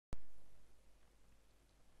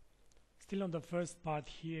Still on the first part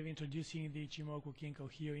here, introducing the Ichimoku Kinko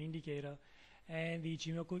Hio indicator and the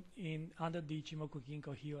under the Ichimoku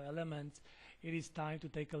Kinko Hio elements, it is time to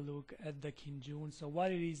take a look at the Kinjun. So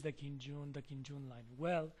what it is the Kinjun line?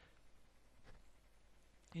 Well,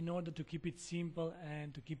 in order to keep it simple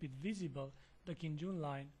and to keep it visible, the Kinjun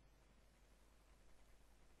line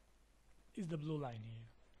is the blue line here.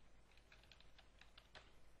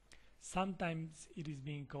 Sometimes it is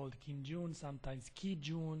being called Kinjun, sometimes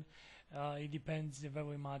Kijun. It depends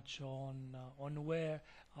very much on where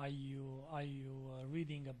are you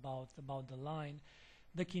reading about the line,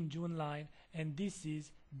 the Kinjun line, and this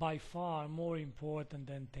is by far more important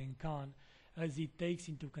than Tenkan, as it takes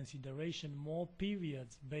into consideration more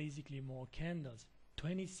periods, basically more candles.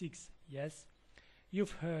 26, yes,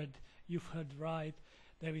 you've heard right.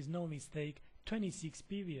 There is no mistake. 26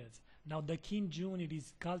 periods. Now the Kinjun, it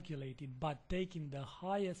is calculated by taking the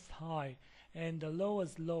highest high and the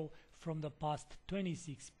lowest low from the past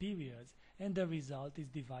 26 periods, and the result is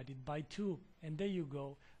divided by 2, and there you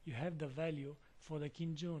go, you have the value for the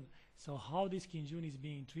Kinjun. So how this Kinjun is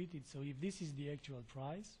being treated? So if this is the actual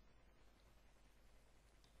price,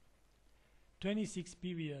 26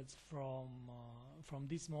 periods from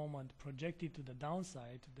this moment projected to the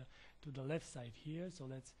downside, to the left side here. So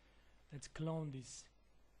let's clone this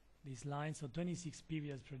line. So 26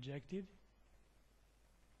 periods projected,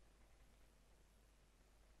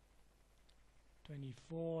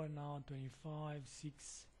 24 now, 25,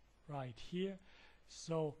 6 right here.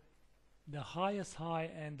 So the highest high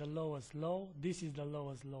and the lowest low, this is the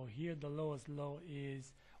lowest low here. The lowest low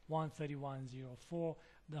is 131.04.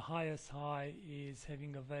 The highest high is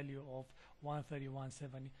having a value of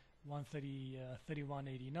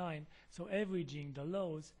 131.89. So averaging the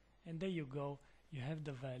lows, and there you go, you have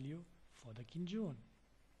the value for the Kinjun.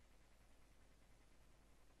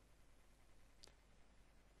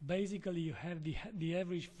 Basically you have the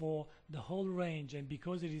average for the whole range, and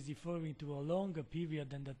because it is referring to a longer period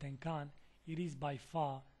than the Tenkan, it is by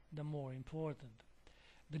far the more important.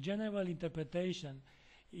 The general interpretation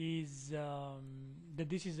is that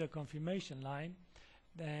this is a confirmation line,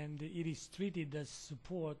 and it is treated as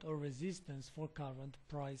support or resistance for current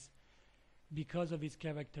price. Because of its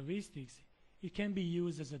characteristics, it can be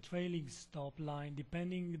used as a trailing stop line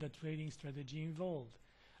depending the trading strategy involved.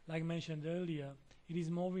 Like mentioned earlier, it is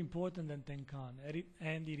more important than Tenkan,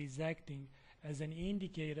 and it is acting as an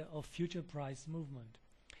indicator of future price movement.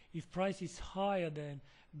 If price is higher than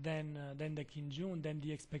the Kinjun, then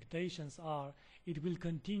the expectations are it will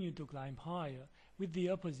continue to climb higher, with the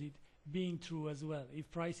opposite being true as well. If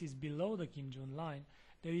price is below the Kinjun line,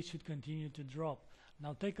 then it should continue to drop.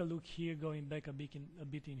 Now take a look here, going back a bit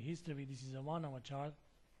in history. This is a 1-hour chart.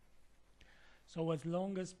 So as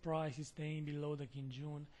long as price is staying below the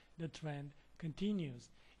Kinjun, the trend continues.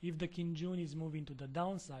 If the Kinjun is moving to the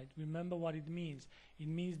downside, remember what it means. It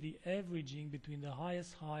means the averaging between the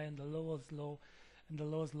highest high and the lowest low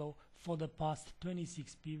for the past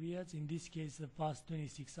 26 periods, in this case the past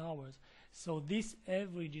 26 hours. So this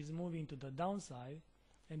average is moving to the downside,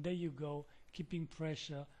 and there you go, keeping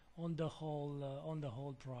pressure on the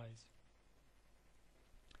whole price.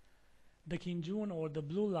 The Kinjun, or the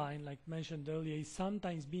blue line, like mentioned earlier, is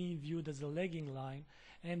sometimes being viewed as a lagging line,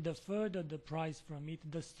 and the further the price from it,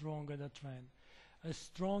 the stronger the trend. A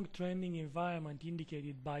strong trending environment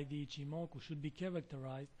indicated by the Ichimoku should be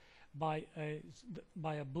characterized by a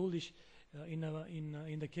bullish, in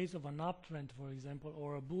the case of an uptrend, for example,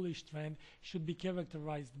 or a bullish trend, should be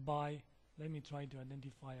characterized by, let me try to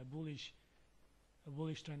identify a bullish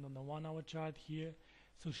trend on the 1-hour chart here.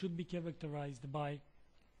 So should be characterized by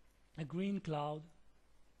a green cloud,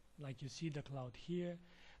 like you see the cloud here.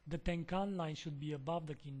 The Tenkan line should be above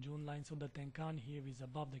the Kinjun line, so the Tenkan here is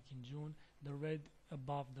above the Kinjun, the red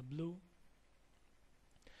above the blue.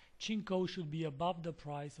 Kinko should be above the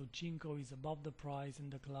price, so Kinko is above the price, and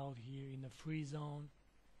the cloud here in the free zone.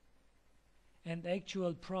 And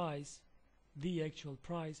actual price, the actual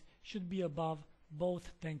price, should be above both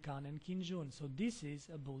Tenkan and Kinjun. So this is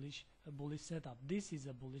a bullish setup. This is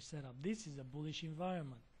a bullish setup. This is a bullish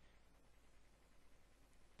environment.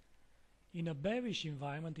 In a bearish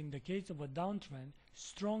environment, in the case of a downtrend,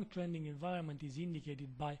 strong trending environment is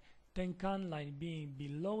indicated by Tenkan line being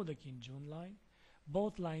below the Kinjun line,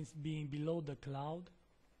 both lines being below the cloud,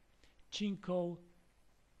 Kinko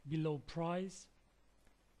below price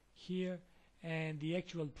here, and the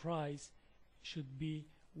actual price should be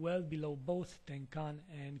well below both Tenkan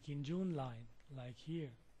and Kinjun line, like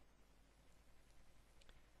here.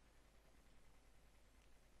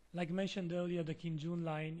 Like mentioned earlier, the Kinjun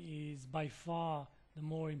line is by far the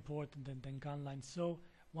more important than Tenkan line. So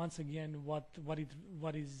Once again, what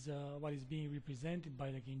is being represented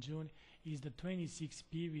by the Kinjun is the 26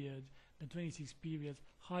 period,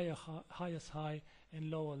 highest high and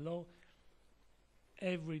lower low,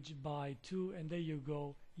 averaged by 2, and there you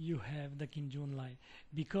go, you have the Kinjun line.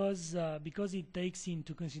 Because it takes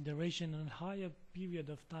into consideration a higher period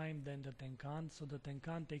of time than the Tenkan, so the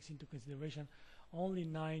Tenkan takes into consideration only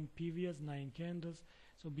 9 periods, 9 candles.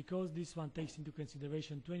 So because this one takes into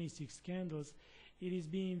consideration 26 candles, it is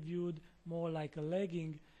being viewed more like a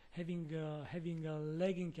lagging, having a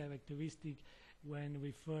lagging characteristic when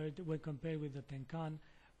compared with the Tenkan,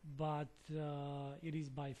 but it is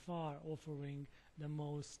by far offering the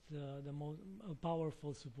most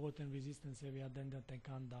powerful support and resistance area than the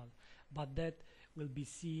Tenkan does. But that will be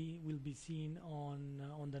seen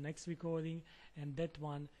on the next recording, and that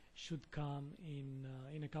one should come in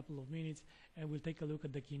a couple of minutes, and we'll take a look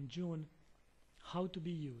at the Kinjun, how to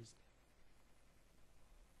be used.